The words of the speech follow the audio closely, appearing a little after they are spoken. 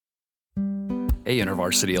Hey,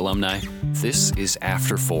 InterVarsity alumni. This is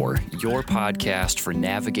After 4, your podcast for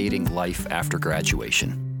navigating life after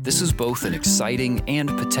graduation. This is both an exciting and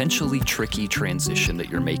potentially tricky transition that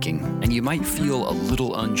you're making, and you might feel a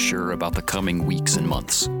little unsure about the coming weeks and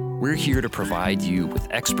months. We're here to provide you with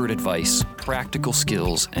expert advice, practical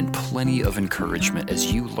skills, and plenty of encouragement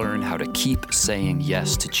as you learn how to keep saying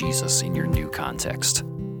yes to Jesus in your new context.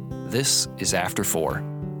 This is After 4,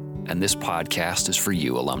 and this podcast is for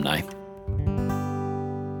you, alumni.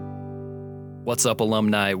 What's up,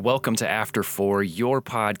 alumni? Welcome to After 4, your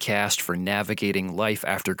podcast for navigating life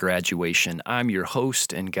after graduation. I'm your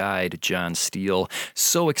host and guide, John Steele.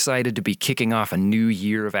 So excited to be kicking off a new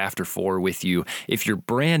year of After 4 with you. If you're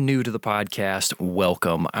brand new to the podcast,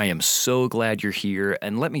 welcome. I am so glad you're here,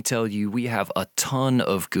 and let me tell you, we have a ton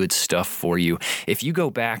of good stuff for you. If you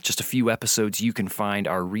go back just a few episodes, you can find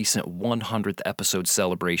our recent 100th episode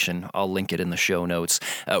celebration. I'll link it in the show notes.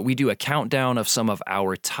 We do a countdown of some of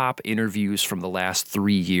our top interviews from the last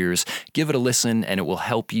 3 years. Give it a listen, and it will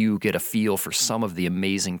help you get a feel for some of the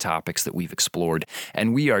amazing topics that we've explored.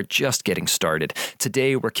 And we are just getting started.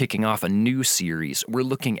 Today, we're kicking off a new series. We're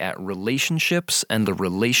looking at relationships and the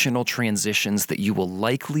relational transitions that you will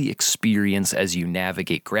likely experience as you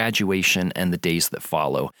navigate graduation and the days that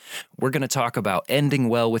follow. We're going to talk about ending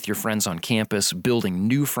well with your friends on campus, building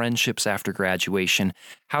new friendships after graduation,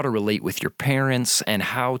 how to relate with your parents, and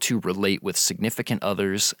how to relate with significant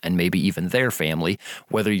others and maybe even their family,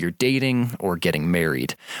 whether you're dating or getting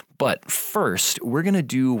married. But first, we're going to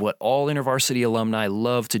do what all InterVarsity alumni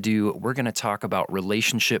love to do. We're going to talk about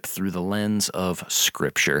relationship through the lens of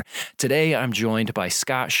Scripture. Today, I'm joined by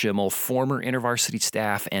Scott Schimmel, former InterVarsity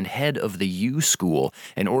staff and head of the U School,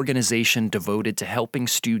 an organization devoted to helping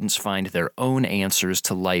students find their own answers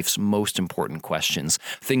to life's most important questions.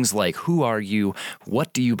 Things like, who are you?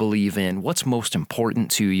 What do you believe in? What's most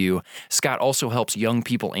important to you? Scott also helps young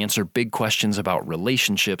people answer big questions about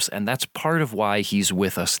relationships, and that's part of why he's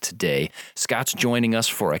with us today. Scott's joining us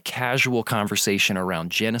for a casual conversation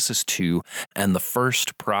around Genesis 2 and the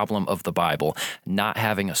first problem of the Bible, not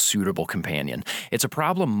having a suitable companion. It's a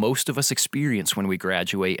problem most of us experience when we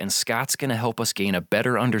graduate, and Scott's going to help us gain a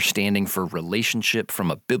better understanding for relationship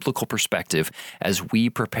from a biblical perspective as we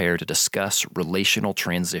prepare to discuss relational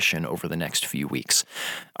transition over the next few weeks.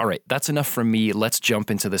 All right, that's enough from me. Let's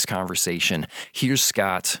jump into this conversation. Here's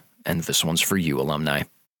Scott, and this one's for you, alumni.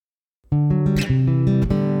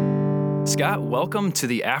 Scott, welcome to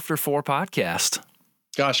the After 4 podcast.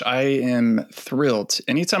 Gosh, I am thrilled.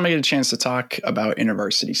 Anytime I get a chance to talk about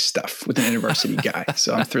InterVarsity stuff with an InterVarsity guy.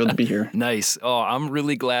 So I'm thrilled to be here. Nice. Oh, I'm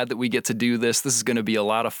really glad that we get to do this. This is going to be a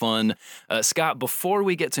lot of fun. Scott, before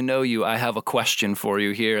we get to know you, I have a question for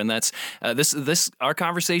you here. And that's our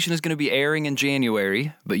conversation is going to be airing in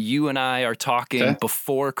January, but you and I are talking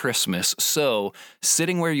before Christmas. So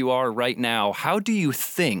sitting where you are right now, how do you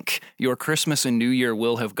think your Christmas and New Year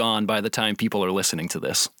will have gone by the time people are listening to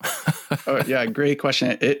this? Oh, yeah, great question.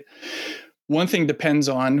 One thing depends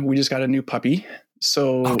on, we just got a new puppy.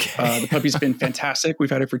 So the puppy's been fantastic. We've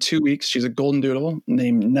had her for 2 weeks. She's a golden doodle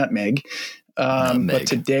named Nutmeg. But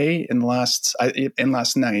today and last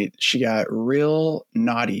night, she got real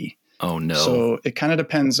naughty. Oh, no. So it kind of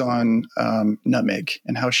depends on Nutmeg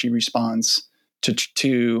and how she responds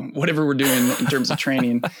to whatever we're doing in terms of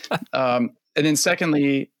training. And then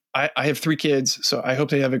secondly, I have 3 kids, so I hope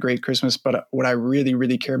they have a great Christmas. But what I really,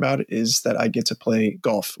 really care about is that I get to play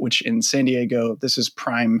golf, which in San Diego, this is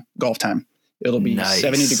prime golf time. It'll be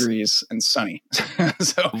 70 degrees and sunny.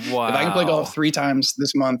 So if I can play golf 3 times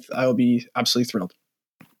this month, I will be absolutely thrilled.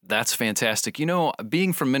 That's fantastic. You know,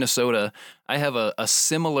 being from Minnesota, I have a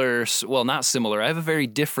similar, well, not similar, I have a very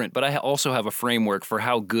different, but I also have a framework for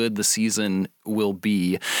how good the season will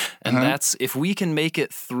be. And that's, if we can make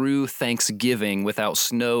it through Thanksgiving without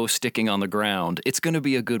snow sticking on the ground, it's going to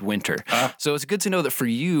be a good winter. So it's good to know that for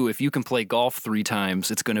you, if you can play golf 3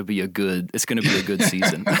 times, it's going to be a good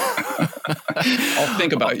season. I'll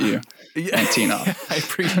think about you. Yeah, I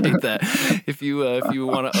appreciate that. If you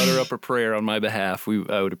want to utter up a prayer on my behalf,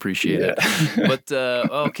 I would appreciate it. But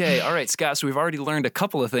okay, all right, Scott. So we've already learned a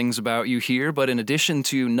couple of things about you here. But in addition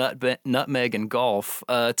to Nutmeg and golf,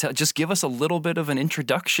 just give us a little bit of an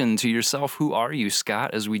introduction to yourself. Who are you,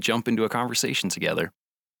 Scott? As we jump into a conversation together.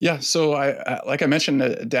 Yeah. So I like I mentioned,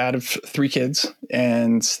 a dad of 3 kids,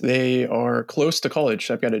 and they are close to college.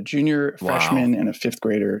 I've got a junior, freshman, and a 5th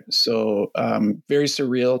grader. So very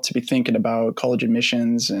surreal to be thinking about college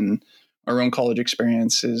admissions and our own college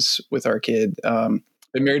experiences with our kid.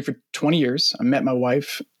 Been married for 20 years. I met my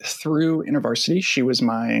wife through InterVarsity. She was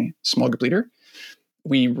my small group leader.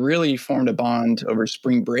 we really formed a bond over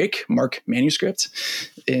spring break, Mark manuscript,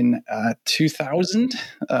 in 2000,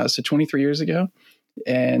 so 23 years ago.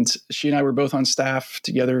 And she and I were both on staff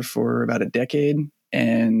together for about a decade.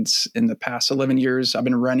 And in the past 11 years, I've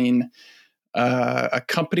been running a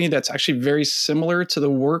company that's actually very similar to the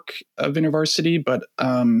work of InterVarsity, but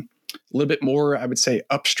a little bit more, I would say,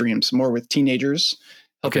 upstream, so more with teenagers,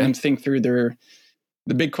 helping them think through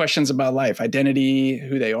the big questions about life, identity,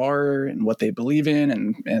 who they are and what they believe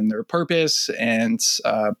in and their purpose. And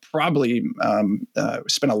probably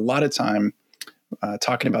spent a lot of time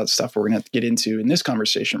talking about stuff we're going to get into in this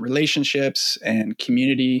conversation, relationships and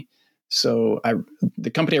community. So the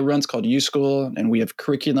company I run is called U School, and we have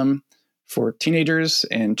curriculum for teenagers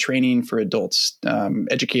and training for adults,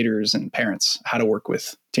 educators and parents, how to work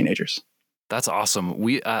with teenagers. That's awesome.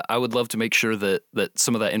 I would love to make sure that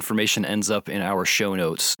some of that information ends up in our show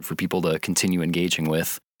notes for people to continue engaging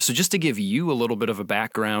with. So just to give you a little bit of a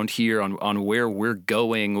background here on where we're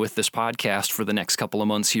going with this podcast for the next couple of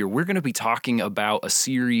months here, we're going to be talking about a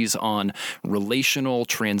series on relational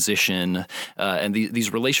transition and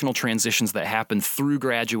these relational transitions that happen through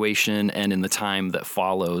graduation and in the time that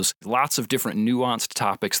follows. Lots of different nuanced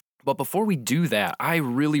topics. But before we do that, I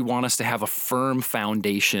really want us to have a firm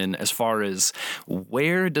foundation as far as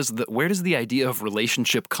where does the idea of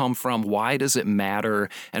relationship come from? Why does it matter?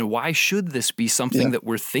 And why should this be something that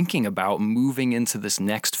we're thinking about moving into this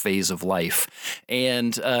next phase of life?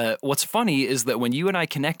 And what's funny is that when you and I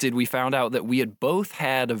connected, we found out that we had both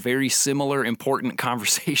had a very similar, important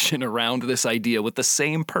conversation around this idea with the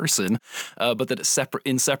same person, but that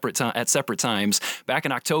at separate times. Back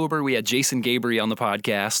in October, we had Jason Gabriel on the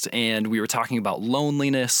podcast, and we were talking about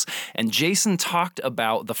loneliness, and Jason talked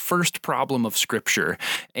about the first problem of Scripture,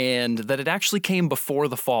 and that it actually came before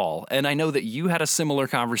the fall. And I know that you had a similar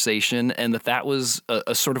conversation, and that was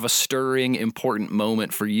a sort of a stirring, important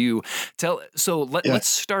moment for you. Let's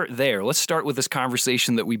start there. Let's start with this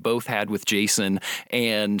conversation that we both had with Jason,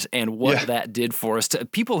 and what that did for us.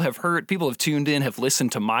 People have tuned in, have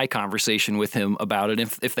listened to my conversation with him about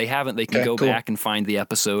it. If they haven't, they can go back and find the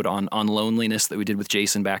episode on loneliness that we did with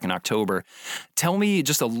Jason back in October. Tell me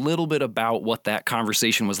just a little bit about what that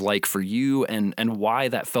conversation was like for you and why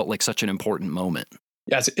that felt like such an important moment.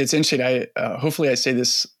 Yeah, it's interesting. Hopefully I say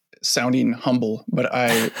this sounding humble, but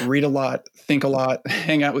I read a lot, think a lot,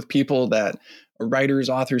 hang out with people that are writers,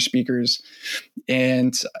 authors, speakers.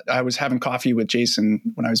 And I was having coffee with Jason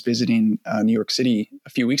when I was visiting New York City a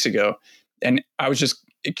few weeks ago. And I was just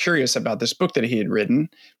curious about this book that he had written.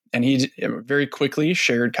 And he very quickly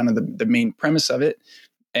shared kind of the main premise of it.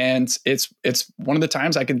 And it's one of the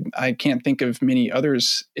times I can't think of many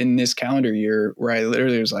others in this calendar year where I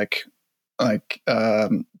literally was like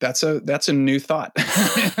that's a new thought.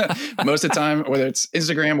 Most of the time, whether it's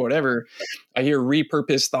Instagram or whatever, I hear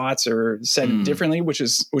repurposed thoughts or said differently, which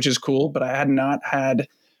is cool. But I had not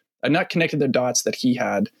connected the dots that he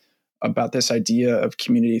had about this idea of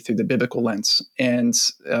community through the biblical lens. And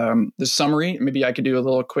the summary, maybe I could do a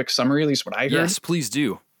little quick summary, at least what I heard. Yes, please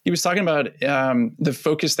do. He was talking about the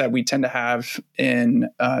focus that we tend to have in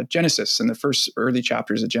Genesis, in the first early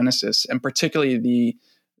chapters of Genesis, and particularly the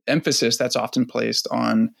emphasis that's often placed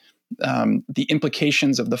on the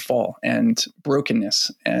implications of the fall and brokenness.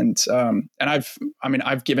 And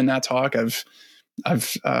I've given that talk. I've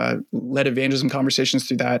led evangelism conversations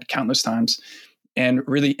through that countless times, and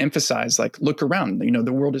really emphasized, like, look around.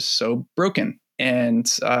 The world is so broken, and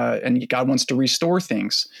God wants to restore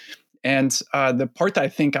things. And the part that I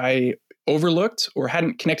think I overlooked or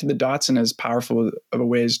hadn't connected the dots in as powerful of a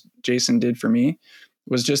way as Jason did for me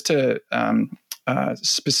was just to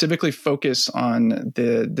specifically focus on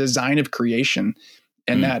the design of creation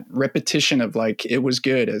and that repetition of, like, it was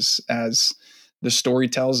good, as the story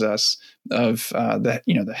tells us, of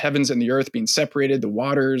the heavens and the earth being separated, the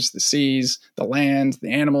waters, the seas, the land, the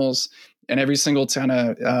animals. And every single kind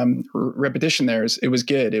of repetition there is, it was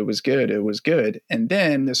good, it was good, it was good. And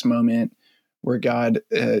then this moment where God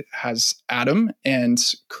has Adam and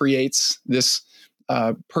creates this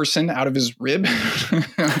person out of his rib,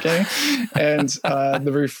 okay? And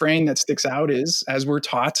the refrain that sticks out is, as we're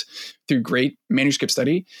taught through great manuscript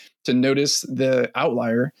study, to notice the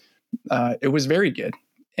outlier, it was very good.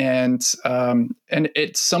 And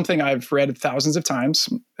it's something I've read thousands of times,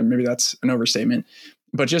 and maybe that's an overstatement,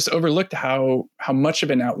 but just overlooked how much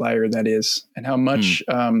of an outlier that is, and how much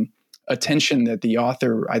attention that the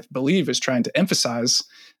author, I believe, is trying to emphasize,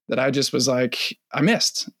 that I just was like, I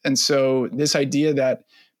missed. And so this idea that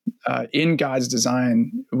in God's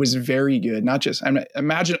design was very good, not just,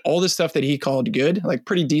 imagine all the stuff that he called good, like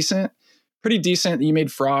pretty decent, pretty decent that you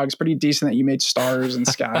made frogs, pretty decent that you made stars and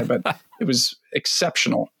sky, but it was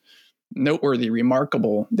exceptional, noteworthy,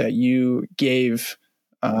 remarkable that you gave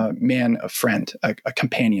man a friend, a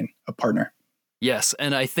companion, a partner. Yes,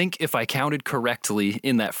 and I think if I counted correctly,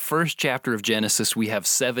 in that first chapter of Genesis, we have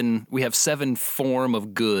seven form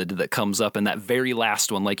of good that comes up, and that very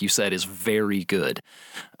last one, like you said, is very good.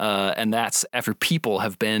 And that's after people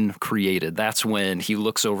have been created. That's when he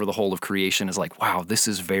looks over the whole of creation, is like, wow, this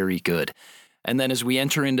is very good. And then as we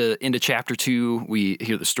enter into chapter 2, we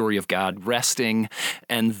hear the story of God resting,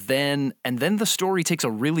 and then the story takes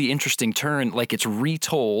a really interesting turn. Like, it's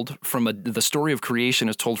retold the story of creation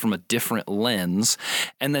is told from a different lens,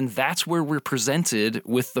 and then that's where we're presented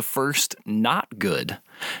with the first not good,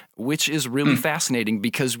 which is really fascinating,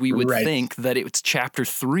 because we would think that it's chapter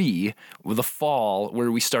 3, the fall,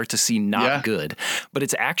 where we start to see not good, but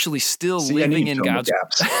it's actually still living in God's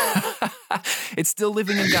it's still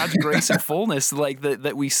living in God's grace and fullness, like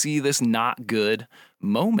that we see this not good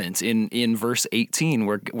moment in verse 18,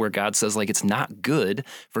 where God says, like, it's not good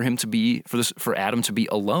for him to be for Adam to be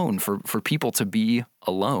alone, for people to be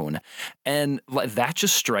alone. And that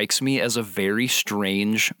just strikes me as a very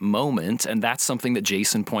strange moment, and that's something that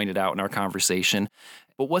Jason pointed out in our conversation.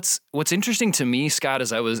 But what's interesting to me, Scott,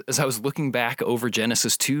 as I was looking back over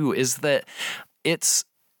Genesis 2, is that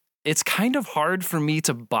it's kind of hard for me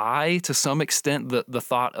to buy, to some extent, the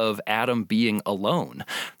thought of Adam being alone,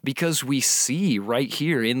 because we see right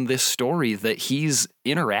here in this story that he's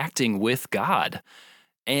interacting with God.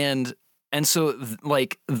 And so,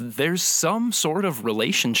 like, there's some sort of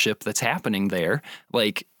relationship that's happening there.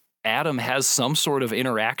 Like, Adam has some sort of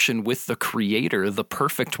interaction with the Creator, the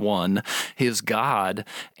perfect one, his God,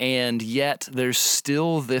 and yet there's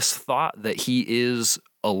still this thought that he is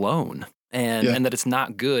alone. And that it's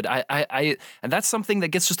not good. And that's something that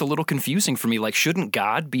gets just a little confusing for me. Like, shouldn't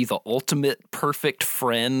God be the ultimate perfect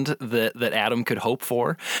friend that Adam could hope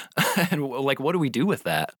for? And like, what do we do with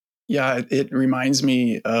that? Yeah, it reminds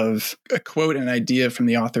me of a quote, an idea from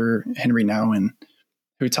the author Henry Nouwen,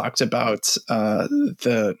 who talks about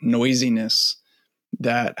the noisiness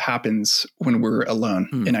that happens when we're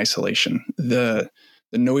alone in isolation. The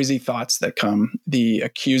noisy thoughts that come, the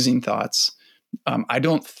accusing thoughts. I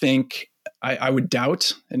don't think I would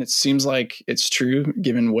doubt, and it seems like it's true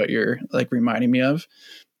given what you're like reminding me of.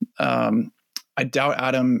 I doubt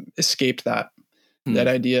Adam escaped that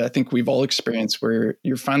idea. I think we've all experienced where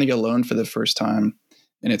you're finally alone for the first time,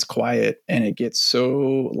 and it's quiet, and it gets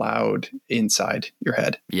so loud inside your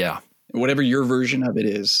head. Yeah, whatever your version of it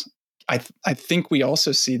is. I think we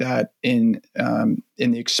also see that in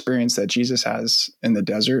the experience that Jesus has in the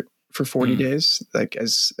desert for 40 days, like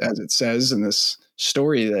as it says in this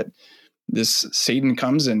story, that this Satan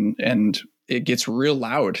comes and it gets real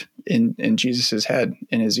loud in Jesus's head,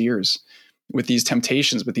 in his ears, with these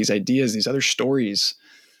temptations, with these ideas, these other stories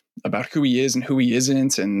about who he is and who he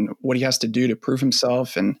isn't, and what he has to do to prove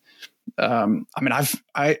himself. And I mean,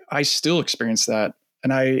 I still experience that,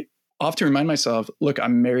 and I often remind myself, look,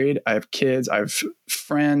 I'm married, I have kids, I have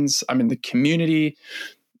friends, I'm in the community,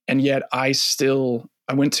 and yet I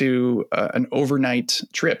went to an overnight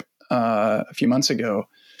trip a few months ago.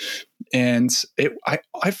 And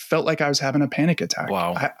I felt like I was having a panic attack.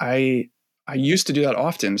 Wow. I used to do that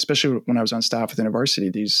often, especially when I was on staff with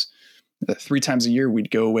InterVarsity. These 3 times a year, we'd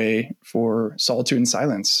go away for solitude and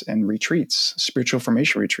silence and retreats, spiritual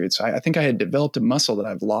formation retreats. I think I had developed a muscle that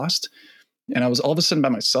I've lost. And I was all of a sudden by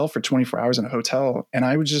myself for 24 hours in a hotel. And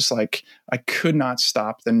I was just like, I could not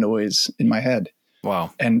stop the noise in my head.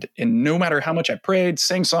 Wow. And no matter how much I prayed,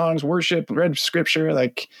 sang songs, worship, read scripture,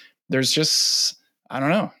 like there's just, I don't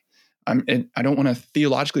know. I don't want to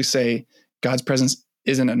theologically say God's presence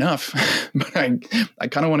isn't enough, but I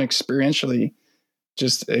kind of want to experientially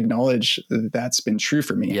just acknowledge that that's been true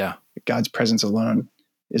for me. Yeah. God's presence alone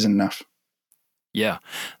isn't enough. Yeah.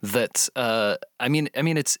 That, I mean,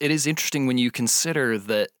 it is interesting when you consider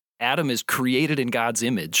that Adam is created in God's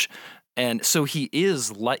image. And so he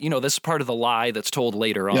is like, this is part of the lie that's told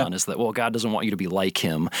later on, is that, well, God doesn't want you to be like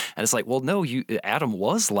him. And it's like, well, no, Adam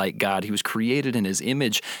was like God. He was created in his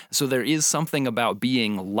image. So there is something about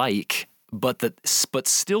being like, but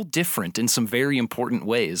still different in some very important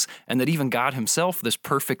ways. And that even God himself, this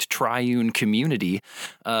perfect triune community,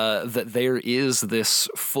 that there is this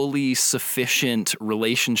fully sufficient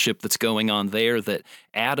relationship that's going on there, that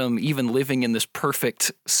Adam, even living in this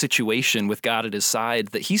perfect situation with God at his side,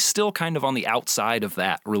 that he's still kind of on the outside of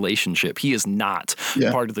that relationship. He is not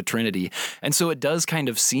part of the Trinity. And so it does kind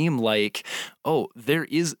of seem like oh, there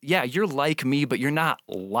is, yeah, you're like me, but you're not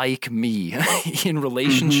like me. In Mm-hmm.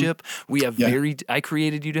 relationship, we have Yeah. I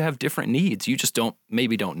created you to have different needs. You just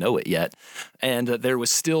maybe don't know it yet. And there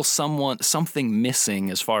was still something missing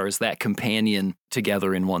as far as that companion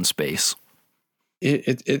together in one space.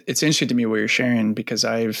 It's interesting to me what you're sharing, because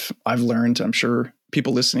I've learned, I'm sure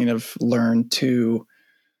people listening have learned to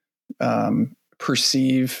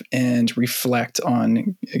perceive and reflect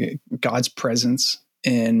on God's presence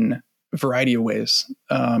in a variety of ways.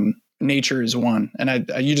 Nature is one,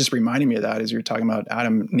 and you just reminded me of that as you were talking about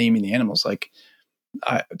Adam naming the animals. Like,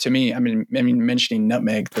 to me, I mean, mentioning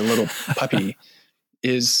Nutmeg, the little puppy,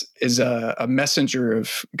 is a messenger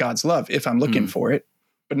of God's love if I'm looking for it.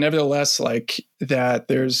 But nevertheless, like that,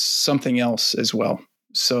 there's something else as well.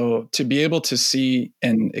 So to be able to see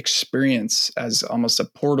and experience as almost a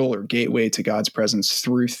portal or gateway to God's presence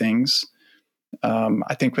through things,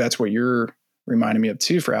 I think that's what you're reminding me of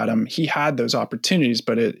too for Adam. He had those opportunities,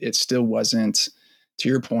 but it still wasn't, to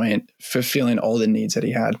your point, fulfilling all the needs that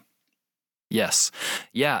he had. Yes.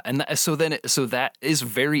 Yeah. And so that is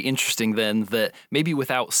very interesting then, that maybe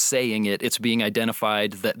without saying it, it's being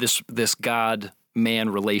identified that this God man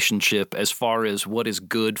relationship, as far as what is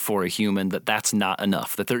good for a human, that's not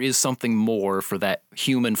enough, that there is something more for that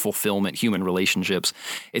human fulfillment, human relationships.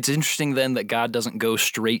 It's interesting then that God doesn't go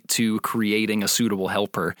straight to creating a suitable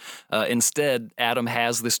helper. Instead, Adam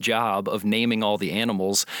has this job of naming all the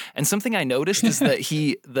animals. And something I noticed is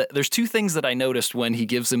that there's two things that I noticed when he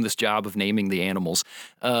gives him this job of naming the animals.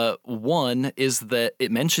 One is that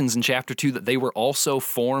it mentions in chapter 2 that they were also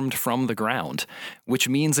formed from the ground, which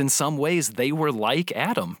means in some ways they were like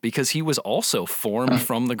Adam, because he was also formed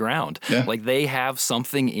from the ground. Yeah. Like they have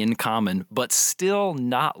something in common, but still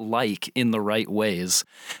not like in the right ways.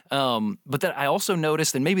 But that I also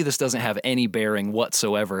noticed, and maybe this doesn't have any bearing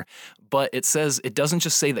whatsoever, but it doesn't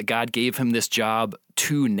just say that God gave him this job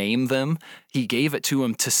to name them. He gave it to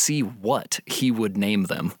him to see what he would name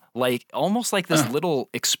them. Like almost like this little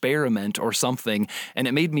experiment or something. And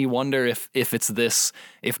it made me wonder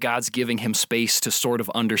if God's giving him space to sort of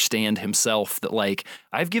understand himself, that like,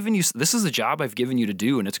 this is a job I've given you to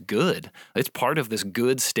do, and it's good. It's part of this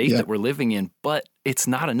good state that we're living in, but it's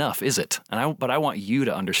not enough, is it? But I want you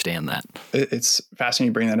to understand that. It's fascinating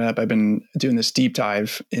you bring that up. I've been doing this deep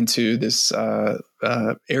dive into this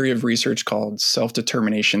area of research called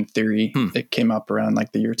self-determination theory. It came up around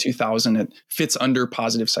like the year 2000. It fits under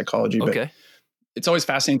positive psychology, but it's always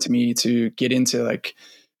fascinating to me to get into like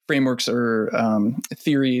frameworks or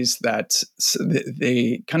theories that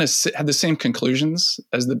they kind of have the same conclusions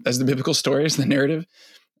as the biblical stories, the narrative,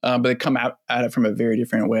 but they come out at it from a very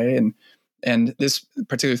different way. And this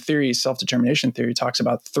particular theory, self-determination theory, talks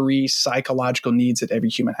about 3 psychological needs that every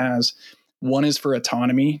human has. 1 is for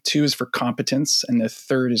autonomy, 2 is for competence, and the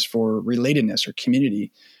 3rd is for relatedness or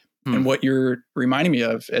community. And what you're reminding me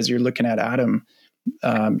of as you're looking at Adam,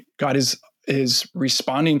 God is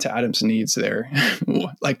responding to Adam's needs there,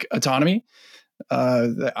 like autonomy.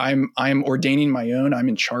 I'm ordaining my own. I'm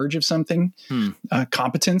in charge of something.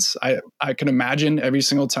 Competence. I can imagine every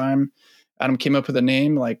single time Adam came up with a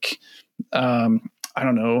name like, I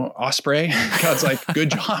don't know, Osprey. God's like,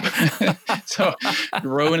 good job. So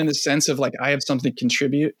growing in the sense of like, I have something to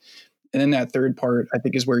contribute. And then that 3rd part, I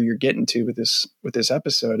think, is where you're getting to with this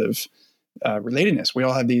episode of relatedness. We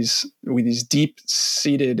all have these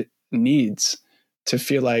deep-seated needs to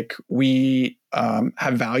feel like we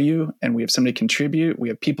have value and we have something to contribute. We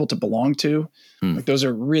have people to belong to. Like those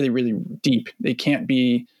are really, really deep. They can't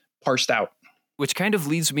be parsed out. Which kind of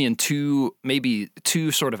leads me into maybe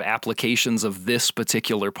 2 sort of applications of this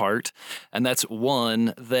particular part. And that's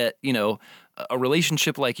one, that, a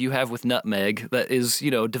relationship like you have with Nutmeg that is,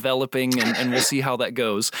 developing, and we'll see how that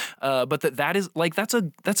goes. But that is like, that's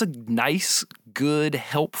a nice, good,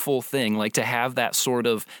 helpful thing. Like to have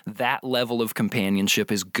that level of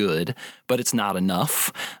companionship is good, but it's not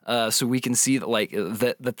enough. So we can see that like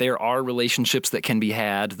that there are relationships that can be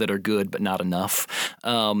had that are good, but not enough.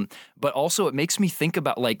 But also it makes me think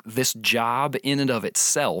about like this job in and of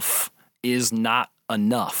itself is not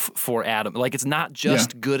enough for Adam. Like it's not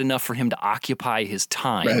just good enough for him to occupy his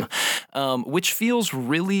time, which feels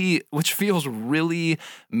really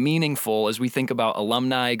meaningful as we think about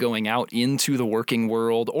alumni going out into the working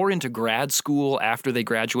world or into grad school after they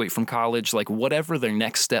graduate from college, like whatever their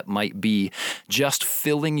next step might be, just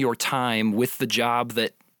filling your time with the job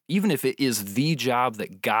that, even if it is the job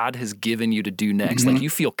that God has given you to do next, like you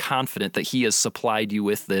feel confident that he has supplied you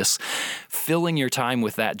with this, filling your time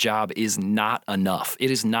with that job is not enough.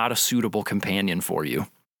 It is not a suitable companion for you.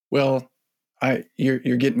 Well, you're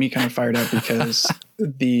getting me kind of fired up because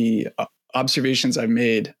the observations I've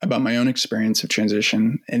made about my own experience of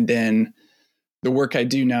transition. And then the work I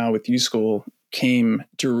do now with U School came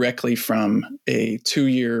directly from a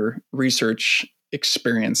 2-year research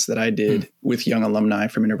experience that I did with young alumni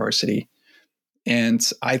from university. And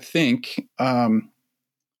I think I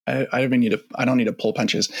don't need to pull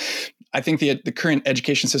punches. I think the current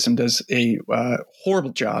education system does a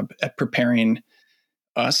horrible job at preparing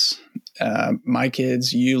us, my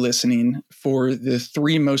kids, you listening, for the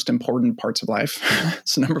 3 most important parts of life.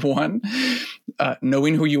 So number 1,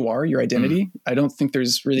 knowing who you are, your identity. I don't think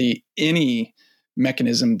there's really any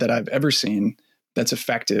mechanism that I've ever seen that's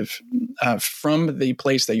effective from the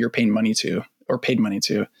place that you're paying money to or paid money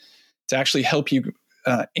to actually help you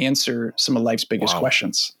answer some of life's biggest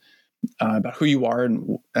questions about who you are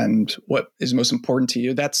and what is most important to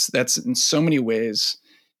you. That's in so many ways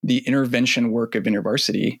the intervention work of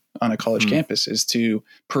university on a college campus, is to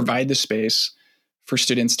provide the space for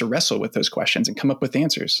students to wrestle with those questions and come up with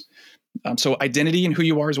answers. So identity and who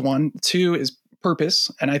you are is 1. 2 is purpose.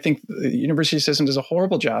 And I think the university system does a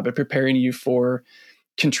horrible job at preparing you for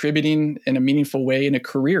contributing in a meaningful way in a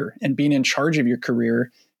career and being in charge of your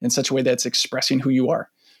career in such a way that's expressing who you are.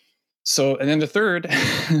 So, and then the third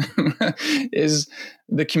is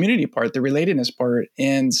the community part, the relatedness part.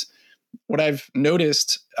 And what I've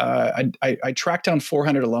noticed, I tracked down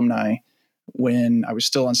 400 alumni when I was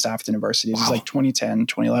still on staff at the university. This is like 2010,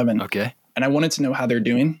 2011. Okay. And I wanted to know how they're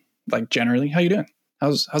doing, like generally, how you doing?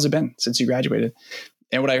 How's it been since you graduated?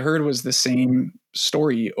 And what I heard was the same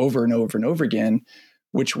story over and over and over again,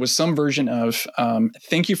 which was some version of,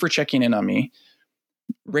 thank you for checking in on me.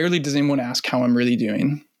 Rarely does anyone ask how I'm really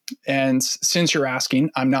doing. And since you're asking,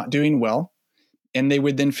 I'm not doing well. And they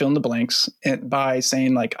would then fill in the blanks by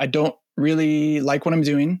saying, like, I don't really like what I'm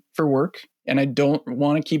doing for work and I don't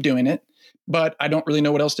want to keep doing it, but I don't really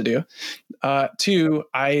know what else to do. 2,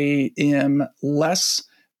 I am less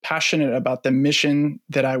passionate about the mission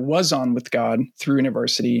that I was on with God through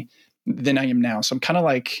university than I am now. So I'm kind of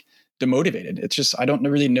like demotivated. It's just, I don't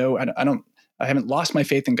really know. I haven't lost my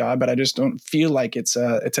faith in God, but I just don't feel like it's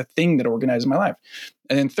a thing that organizes my life.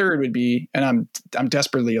 And then 3rd would be, and I'm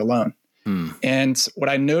desperately alone. And what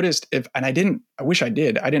I noticed, I wish I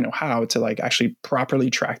did. I didn't know how to like actually properly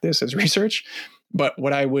track this as research. But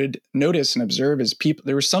what I would notice and observe is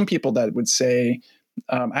there were some people that would say,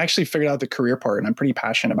 I actually figured out the career part and I'm pretty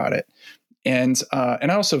passionate about it. And I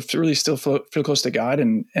also really still feel close to God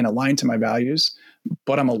and aligned to my values,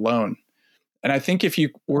 but I'm alone. And I think if you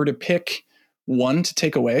were to pick one to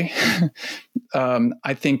take away,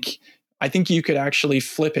 I think you could actually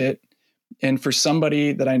flip it. And for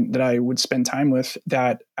somebody that I would spend time with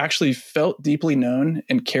that actually felt deeply known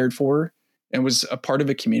and cared for and was a part of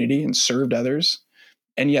a community and served others,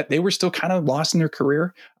 and yet they were still kind of lost in their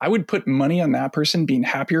career, I would put money on that person being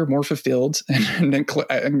happier, more fulfilled,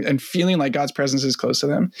 and feeling like God's presence is close to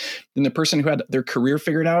them than the person who had their career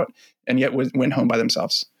figured out and yet went home by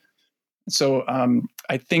themselves. So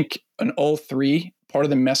I think in all 3, part of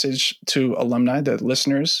the message to alumni, the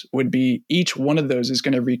listeners, would be each one of those is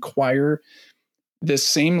going to require the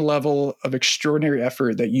same level of extraordinary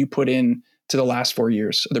effort that you put in to the last 4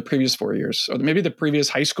 years, or the previous 4 years, or maybe the previous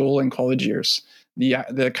high school and college years.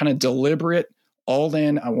 The kind of deliberate, all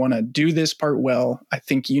in, I want to do this part well. I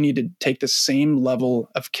think you need to take the same level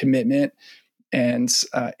of commitment and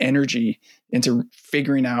energy into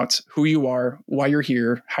figuring out who you are, why you're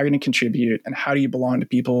here, how you're going to contribute, and how do you belong to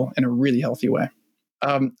people in a really healthy way.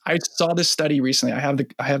 I saw this study recently. I have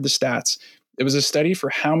the stats. It was a study for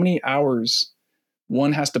how many hours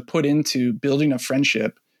one has to put into building a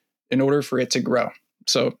friendship in order for it to grow.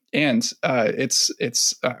 So, and it's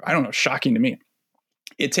I don't know, shocking to me.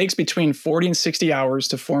 It takes between 40 and 60 hours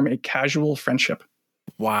to form a casual friendship.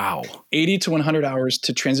 Wow. 80 to 100 hours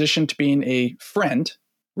to transition to being a friend,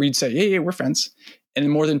 where you'd say, yeah, we're friends. And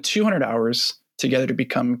then more than 200 hours together to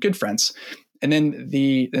become good friends. And then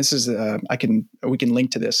we can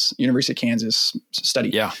link to this University of Kansas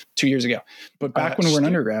study 2 years ago. But back when we were in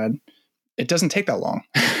undergrad, it doesn't take that long.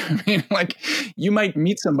 I mean, like, you might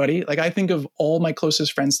meet somebody. Like, I think of all my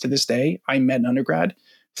closest friends to this day, I met in undergrad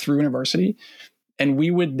through university. And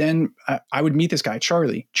we would then, I would meet this guy,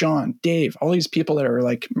 Charlie, John, Dave, all these people that are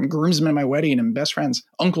like groomsmen at my wedding and best friends,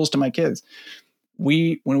 uncles to my kids.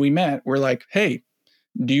 When we met, we're like, hey,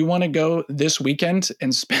 do you want to go this weekend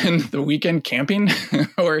and spend the weekend camping?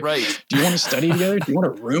 Or do you want to study together? Do you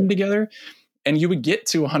want a room together? And you would get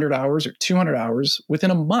to 100 hours or 200 hours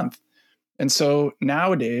within a month. And so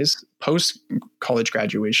nowadays, post-college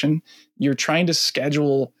graduation, you're trying to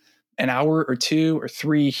schedule an hour or 2 or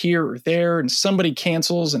 3 here or there, and somebody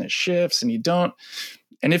cancels and it shifts and you don't.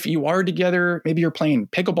 And if you are together, maybe you're playing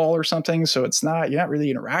pickleball or something. So you're not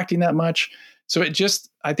really interacting that much. So it just,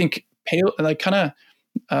 I think,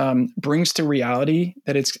 brings to reality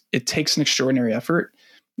that it takes an extraordinary effort.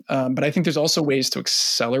 But I think there's also ways to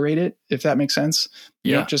accelerate it, if that makes sense.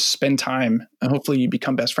 You don't just spend time and hopefully you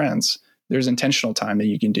become best friends. There's intentional time that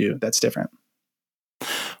you can do that's different.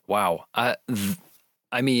 Wow.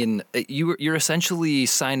 I mean, you're essentially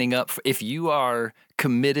signing up if you are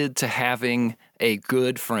committed to having a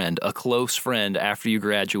good friend, a close friend after you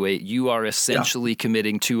graduate, you are essentially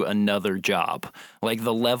committing to another job, like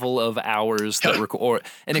the level of hours that or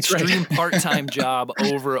an extreme part-time job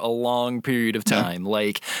over a long period of time.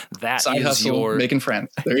 Like that Side is hustle, making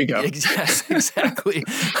friends. There you go. Yes, exactly.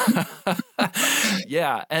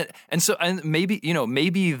 Yeah. And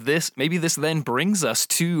maybe this then brings us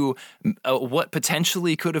to what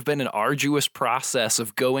potentially could have been an arduous process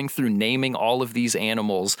of going through naming all of these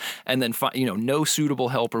animals, and then no suitable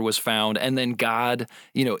helper was found, and then God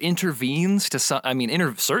intervenes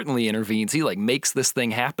certainly intervenes. He makes this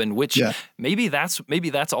thing happen, which maybe that's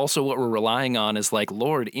also what we're relying on, is like,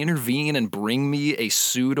 Lord, intervene and bring me a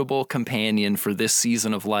suitable companion for this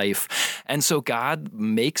season of life. And so God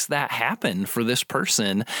makes that happen for this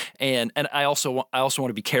person. And I also want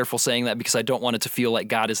to be careful saying that, because I don't want it to feel like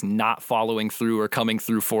God is not following through or coming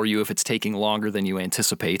through for you if it's taking longer than you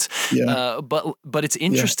anticipate. But it's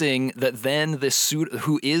interesting that then this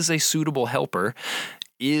who is a suitable helper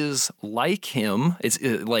is like him. It's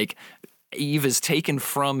like Eve is taken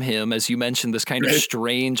from him, as you mentioned, this kind of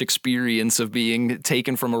strange experience of being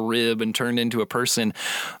taken from a rib and turned into a person,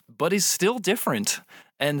 but is still different.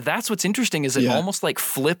 And that's what's interesting, is it almost like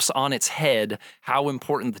flips on its head how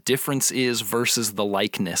important the difference is versus the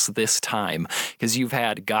likeness this time. Because you've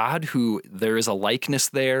had God, who there is a likeness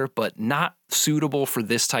there, but not suitable for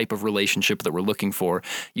this type of relationship that we're looking for.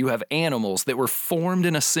 You have animals that were formed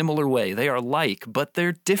in a similar way. They are like, but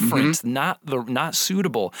they're different, not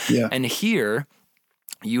suitable. Yeah. And here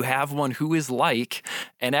you have one who is like,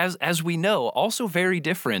 and as we know, also very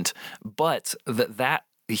different, but that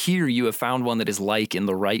here you have found one that is like in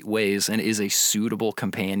the right ways and is a suitable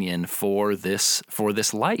companion for this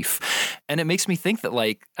life. And it makes me think that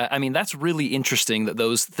that's really interesting that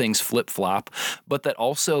those things flip-flop, but that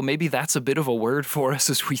also maybe that's a bit of a word for us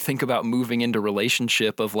as we think about moving into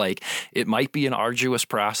relationship of it might be an arduous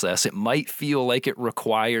process. It might feel like it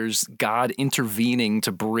requires God intervening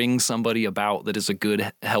to bring somebody about that is a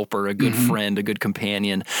good helper, a good friend, a good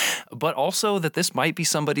companion, but also that this might be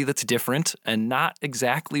somebody that's different and not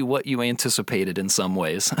exactly what you anticipated in some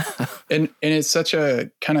ways. and it's such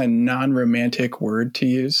a kind of non-romantic word to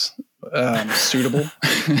use, suitable.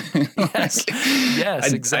 Yes,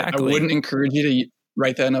 exactly. I wouldn't encourage you to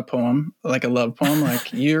write that in a poem, like a love poem.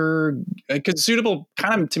 Because suitable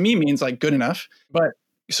kind of to me means like good enough. But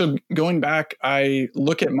so going back, I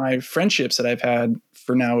look at my friendships that I've had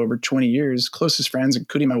for now over 20 years, closest friends,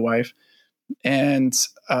 including my wife, and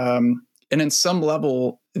in some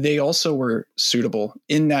level, they also were suitable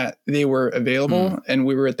in that they were available and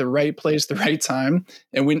we were at the right place, the right time.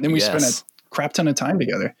 And we spent a crap ton of time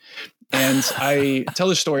together. And I tell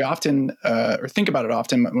this story often, or think about it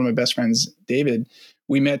often. One of my best friends, David,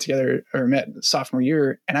 we met sophomore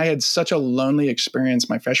year, and I had such a lonely experience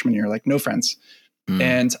my freshman year, like no friends.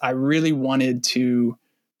 And I really wanted to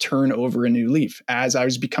turn over a new leaf as I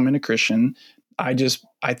was becoming a Christian. I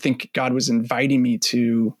think God was inviting me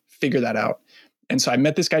to figure that out. And so I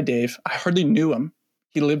met this guy, Dave. I hardly knew him.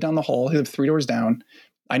 He lived down the hall. He lived 3 doors down.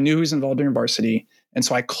 I knew he was involved in varsity. And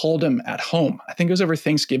so I called him at home. I think it was over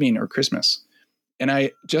Thanksgiving or Christmas. And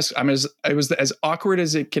it was as awkward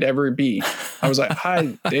as it could ever be. I was like,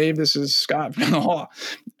 "Hi, Dave, this is Scott from the hall."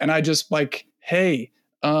 And I just "Hey,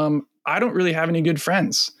 I don't really have any good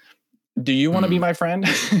friends. Do you want to be my friend?"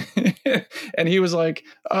 And he was like,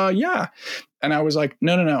 "Yeah." And I was like,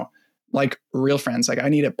 no. Like real friends. Like I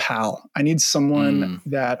need a pal. I need someone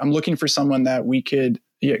that I'm looking for someone that we could,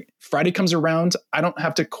 Friday comes around. I don't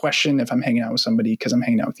have to question if I'm hanging out with somebody because I'm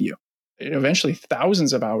hanging out with you. Eventually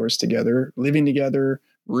thousands of hours together, living together,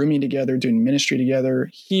 rooming together, doing ministry together.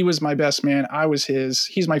 He was my best man. I was his.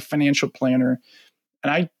 He's my financial planner.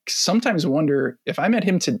 And I sometimes wonder if I met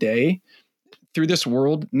him today through this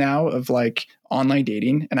world now of online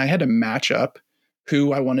dating, and I had to match up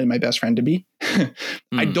who I wanted my best friend to be.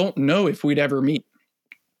 I don't know if we'd ever meet.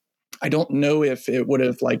 I don't know if it would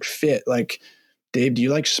have fit. Dave, do you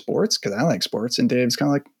like sports? Because I like sports. And Dave's kind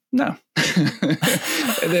of like, no.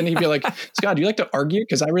 And then he'd be like, Scott, do you like to argue?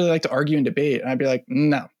 Because I really like to argue and debate. And I'd be like,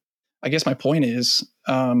 no. I guess my point is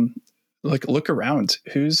like look around,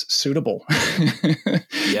 who's suitable,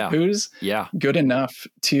 Yeah. who's Yeah. good enough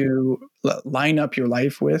to line up your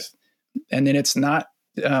life with. And then it's not,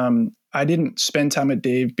 I didn't spend time with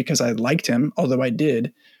Dave because I liked him, although I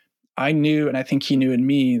did. I knew, and I think he knew in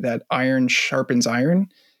me, that iron sharpens iron.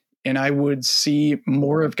 And I would see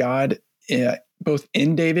more of God, both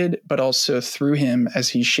in David, but also through him as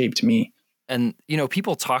he shaped me. And,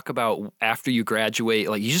 people talk about after you graduate,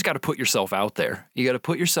 like you just got to put yourself out there. You got to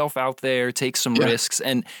put yourself out there, take some risks.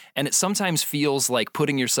 And it sometimes feels like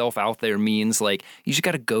putting yourself out there means like you just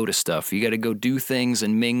got to go to stuff. You got to go do things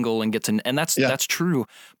and mingle and and that's true.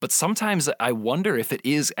 But sometimes I wonder if it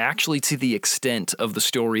is actually to the extent of the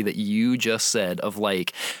story that you just said of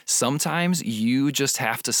like, sometimes you just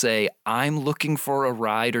have to say, I'm looking for a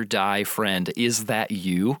ride or die friend. Is that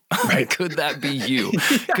you? Right. Could that be you?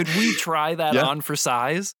 Could we try that on for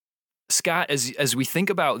size? Scott, as we think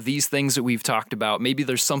about these things that we've talked about, maybe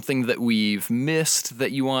there's something that we've missed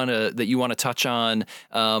that you wanna touch on,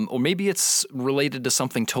 or maybe it's related to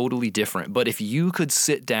something totally different. But if you could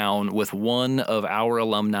sit down with one of our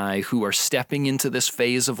alumni who are stepping into this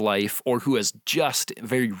phase of life, or who has just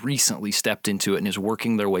very recently stepped into it and is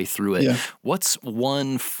working their way through it, what's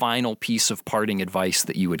one final piece of parting advice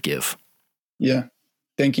that you would give? Yeah,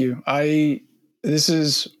 thank you. This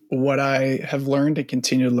is what I have learned and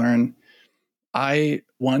continue to learn. I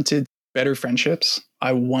wanted better friendships.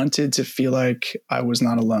 I wanted to feel like I was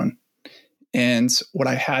not alone. And what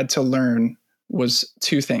I had to learn was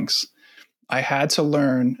two things. I had to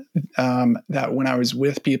learn that when I was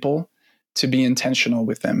with people, to be intentional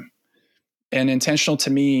with them. And intentional to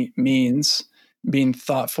me means being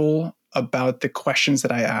thoughtful about the questions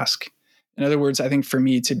that I ask. In other words, I think for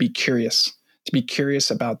me to be curious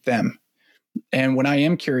about them. And when I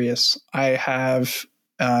am curious, I have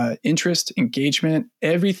interest, engagement,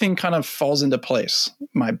 everything kind of falls into place.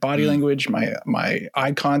 My body language, my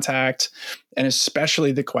eye contact, and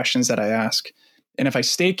especially the questions that I ask. And if I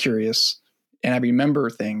stay curious and I remember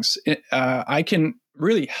things, I can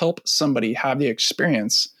really help somebody have the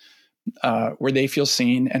experience where they feel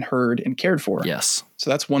seen and heard and cared for. Yes. So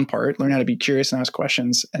that's one part, learn how to be curious and ask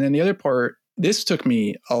questions. And then the other part, this took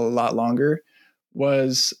me a lot longer,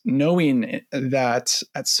 was knowing that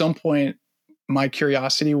at some point my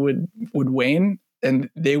curiosity would wane and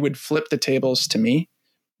they would flip the tables to me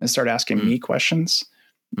and start asking me questions.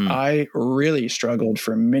 I really struggled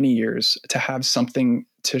for many years to have something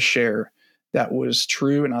to share that was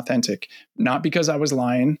true and authentic, not because I was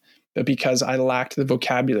lying, but because I lacked the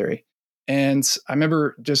vocabulary. And I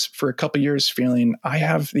remember just for a couple of years feeling I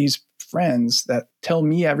have these friends that tell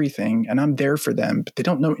me everything and I'm there for them, but they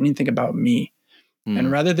don't know anything about me.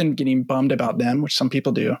 And rather than getting bummed about them, which some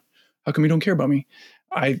people do, how come you don't care about me?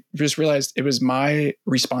 I just realized it was my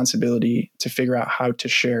responsibility to figure out how to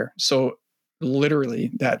share. So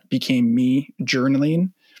literally that became me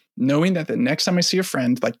journaling, knowing that the next time I see a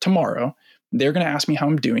friend, like tomorrow, they're going to ask me how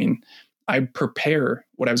I'm doing. I'd prepare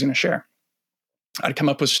what I was going to share. I'd come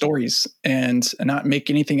up with stories and not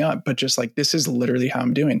make anything up, but just like, this is literally how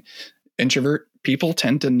I'm doing. Introvert people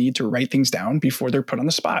tend to need to write things down before they're put on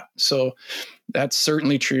the spot. So that's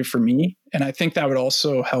certainly true for me. And I think that would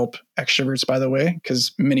also help extroverts, by the way,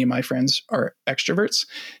 because many of my friends are extroverts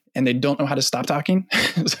and they don't know how to stop talking.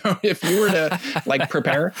 So if you were to like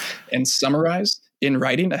prepare and summarize in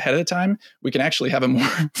writing ahead of the time, we can actually have a more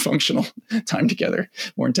functional time together,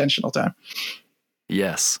 more intentional time.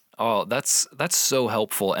 Yes. Oh, that's so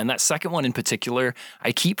helpful. And that second one in particular,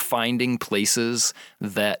 I keep finding places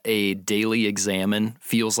that a daily examine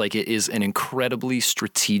feels like it is an incredibly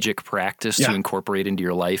strategic practice to incorporate into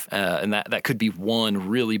your life. And that could be one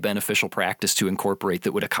really beneficial practice to incorporate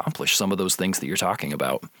that would accomplish some of those things that you're talking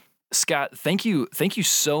about. Scott, thank you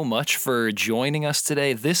so much for joining us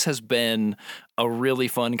today. This has been a really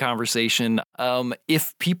fun conversation.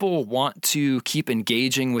 If people want to keep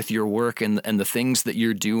engaging with your work and the things that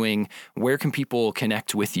you're doing, where can people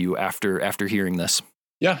connect with you after hearing this?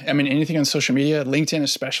 Yeah, I mean, anything on social media, LinkedIn,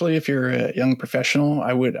 especially if you're a young professional,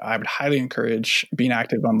 I would highly encourage being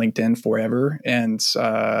active on LinkedIn forever and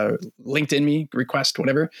LinkedIn me, request,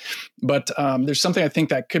 whatever. But there's something I think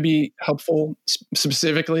that could be helpful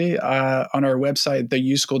specifically on our website,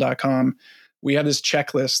 theuschool.com. We have this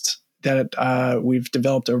checklist that we've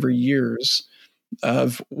developed over years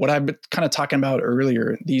of what I've been kind of talking about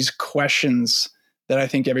earlier, these questions that I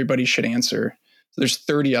think everybody should answer. So there's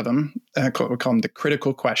 30 of them. We call them the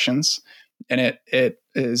critical questions. And it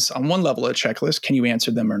is on one level a checklist. Can you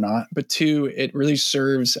answer them or not? But two, it really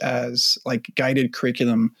serves as like guided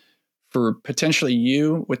curriculum for potentially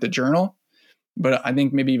you with the journal, but I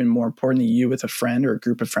think maybe even more importantly, you with a friend or a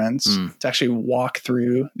group of friends to actually walk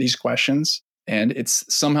through these questions. And it's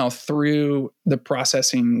somehow through the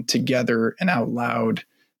processing together and out loud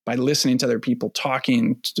by listening to other people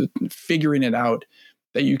talking, to figuring it out,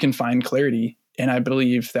 that you can find clarity. And I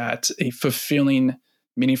believe that a fulfilling,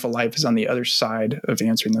 meaningful life is on the other side of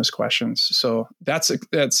answering those questions. So that's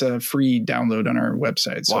a free download on our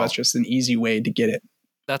website. So That's just an easy way to get it.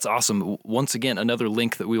 That's awesome. Once again, another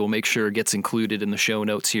link that we will make sure gets included in the show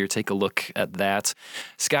notes here. Take a look at that.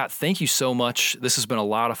 Scott, thank you so much. This has been a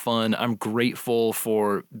lot of fun. I'm grateful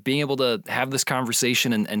for being able to have this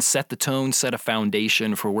conversation and set the tone, set a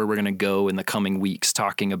foundation for where we're going to go in the coming weeks,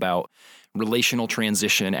 talking about relational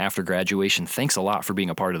transition after graduation. Thanks a lot for being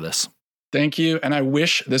a part of this. Thank you. And I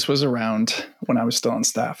wish this was around when I was still on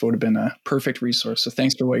staff. It would have been a perfect resource. So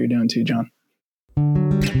thanks for what you're doing too, John.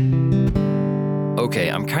 Okay,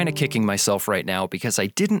 I'm kind of kicking myself right now because I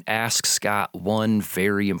didn't ask Scott one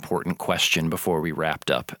very important question before we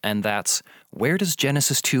wrapped up, and that's, where does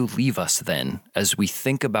Genesis 2 leave us then as we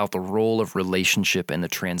think about the role of relationship and the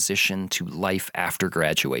transition to life after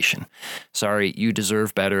graduation? Sorry, you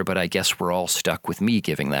deserve better, but I guess we're all stuck with me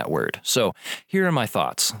giving that word. So here are my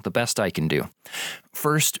thoughts, the best I can do.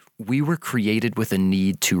 First, we were created with a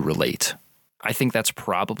need to relate. I think that's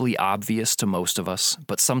probably obvious to most of us,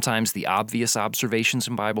 but sometimes the obvious observations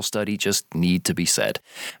in Bible study just need to be said.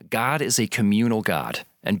 God is a communal God,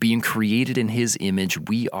 and being created in His image,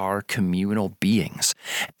 we are communal beings.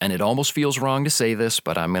 And it almost feels wrong to say this,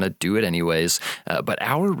 but I'm going to do it anyways. But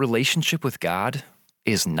our relationship with God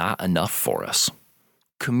is not enough for us.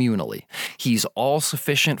 Communally. He's all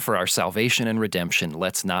sufficient for our salvation and redemption.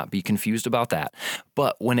 Let's not be confused about that.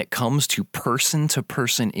 But when it comes to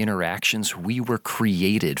person-to-person interactions, we were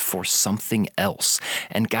created for something else.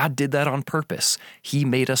 And God did that on purpose. He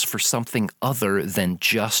made us for something other than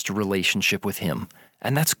just relationship with Him.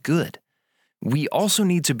 And that's good. We also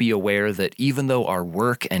need to be aware that even though our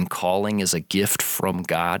work and calling is a gift from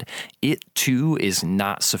God, it too is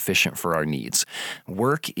not sufficient for our needs.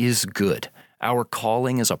 Work is good. Our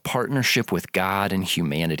calling is a partnership with God and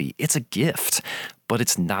humanity. It's a gift, but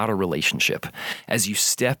it's not a relationship. As you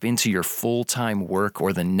step into your full-time work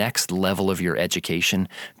or the next level of your education,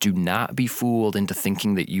 do not be fooled into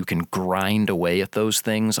thinking that you can grind away at those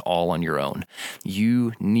things all on your own.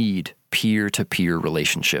 You need peer-to-peer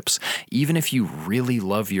relationships. Even if you really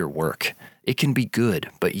love your work, it can be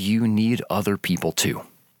good, but you need other people too.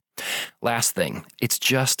 Last thing, it's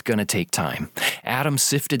just going to take time. Adam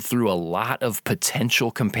sifted through a lot of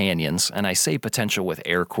potential companions, and I say potential with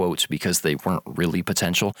air quotes because they weren't really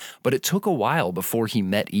potential, but it took a while before he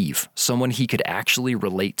met Eve, someone he could actually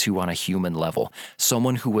relate to on a human level,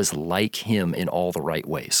 someone who was like him in all the right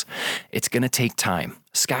ways. It's going to take time.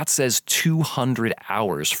 Scott says 200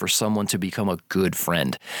 hours for someone to become a good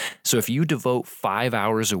friend. So if you devote 5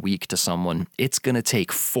 hours a week to someone, it's going to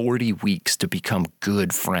take 40 weeks to become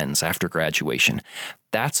good friends after graduation.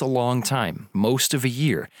 That's a long time, most of a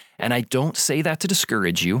year. And I don't say that to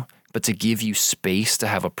discourage you, but to give you space to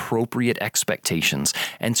have appropriate expectations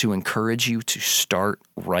and to encourage you to start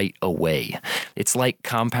right away. It's like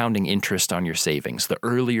compounding interest on your savings. The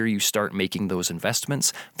earlier you start making those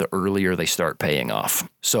investments, the earlier they start paying off.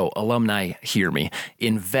 So, alumni, hear me.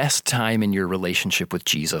 Invest time in your relationship with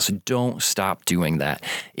Jesus. Don't stop doing that.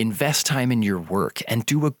 Invest time in your work and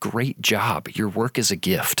do a great job. Your work is a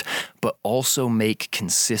gift, but also make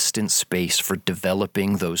consistent space for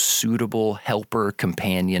developing those suitable helper,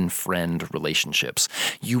 companion, friend relationships.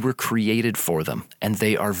 You were created for them, and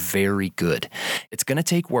they are very good. It's going to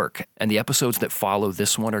take work, and the episodes that follow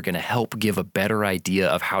this one are going to help give a better idea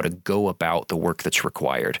of how to go about the work that's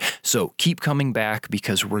required. So keep coming back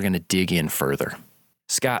because we're going to dig in further.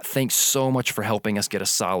 Scott, thanks so much for helping us get a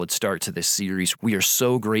solid start to this series. We are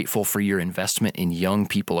so grateful for your investment in young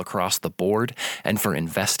people across the board and for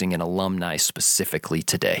investing in alumni specifically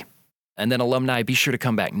today. And then alumni, be sure to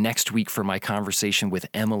come back next week for my conversation with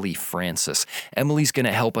Emily Francis. Emily's going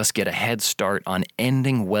to help us get a head start on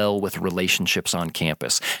ending well with relationships on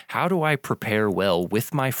campus. How do I prepare well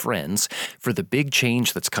with my friends for the big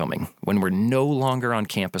change that's coming when we're no longer on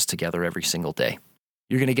campus together every single day?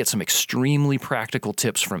 You're going to get some extremely practical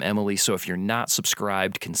tips from Emily, so if you're not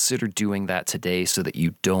subscribed, consider doing that today so that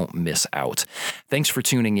you don't miss out. Thanks for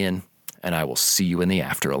tuning in, and I will see you in the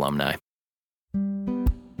after, alumni.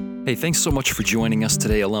 Hey, thanks so much for joining us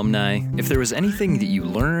today, alumni. If there was anything that you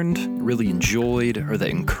learned, really enjoyed, or that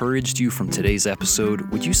encouraged you from today's episode,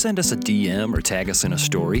 would you send us a DM or tag us in a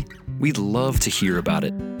story? We'd love to hear about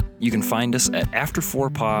it. You can find us at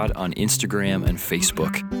After4Pod on Instagram and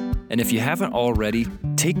Facebook. And if you haven't already,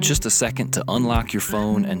 take just a second to unlock your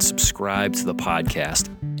phone and subscribe to the podcast.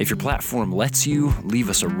 If your platform lets you, leave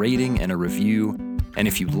us a rating and a review. And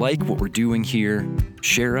if you like what we're doing here,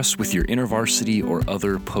 share us with your InterVarsity or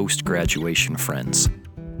other post-graduation friends.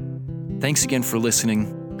 Thanks again for listening,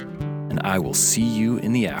 and I will see you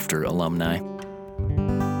in the after, alumni.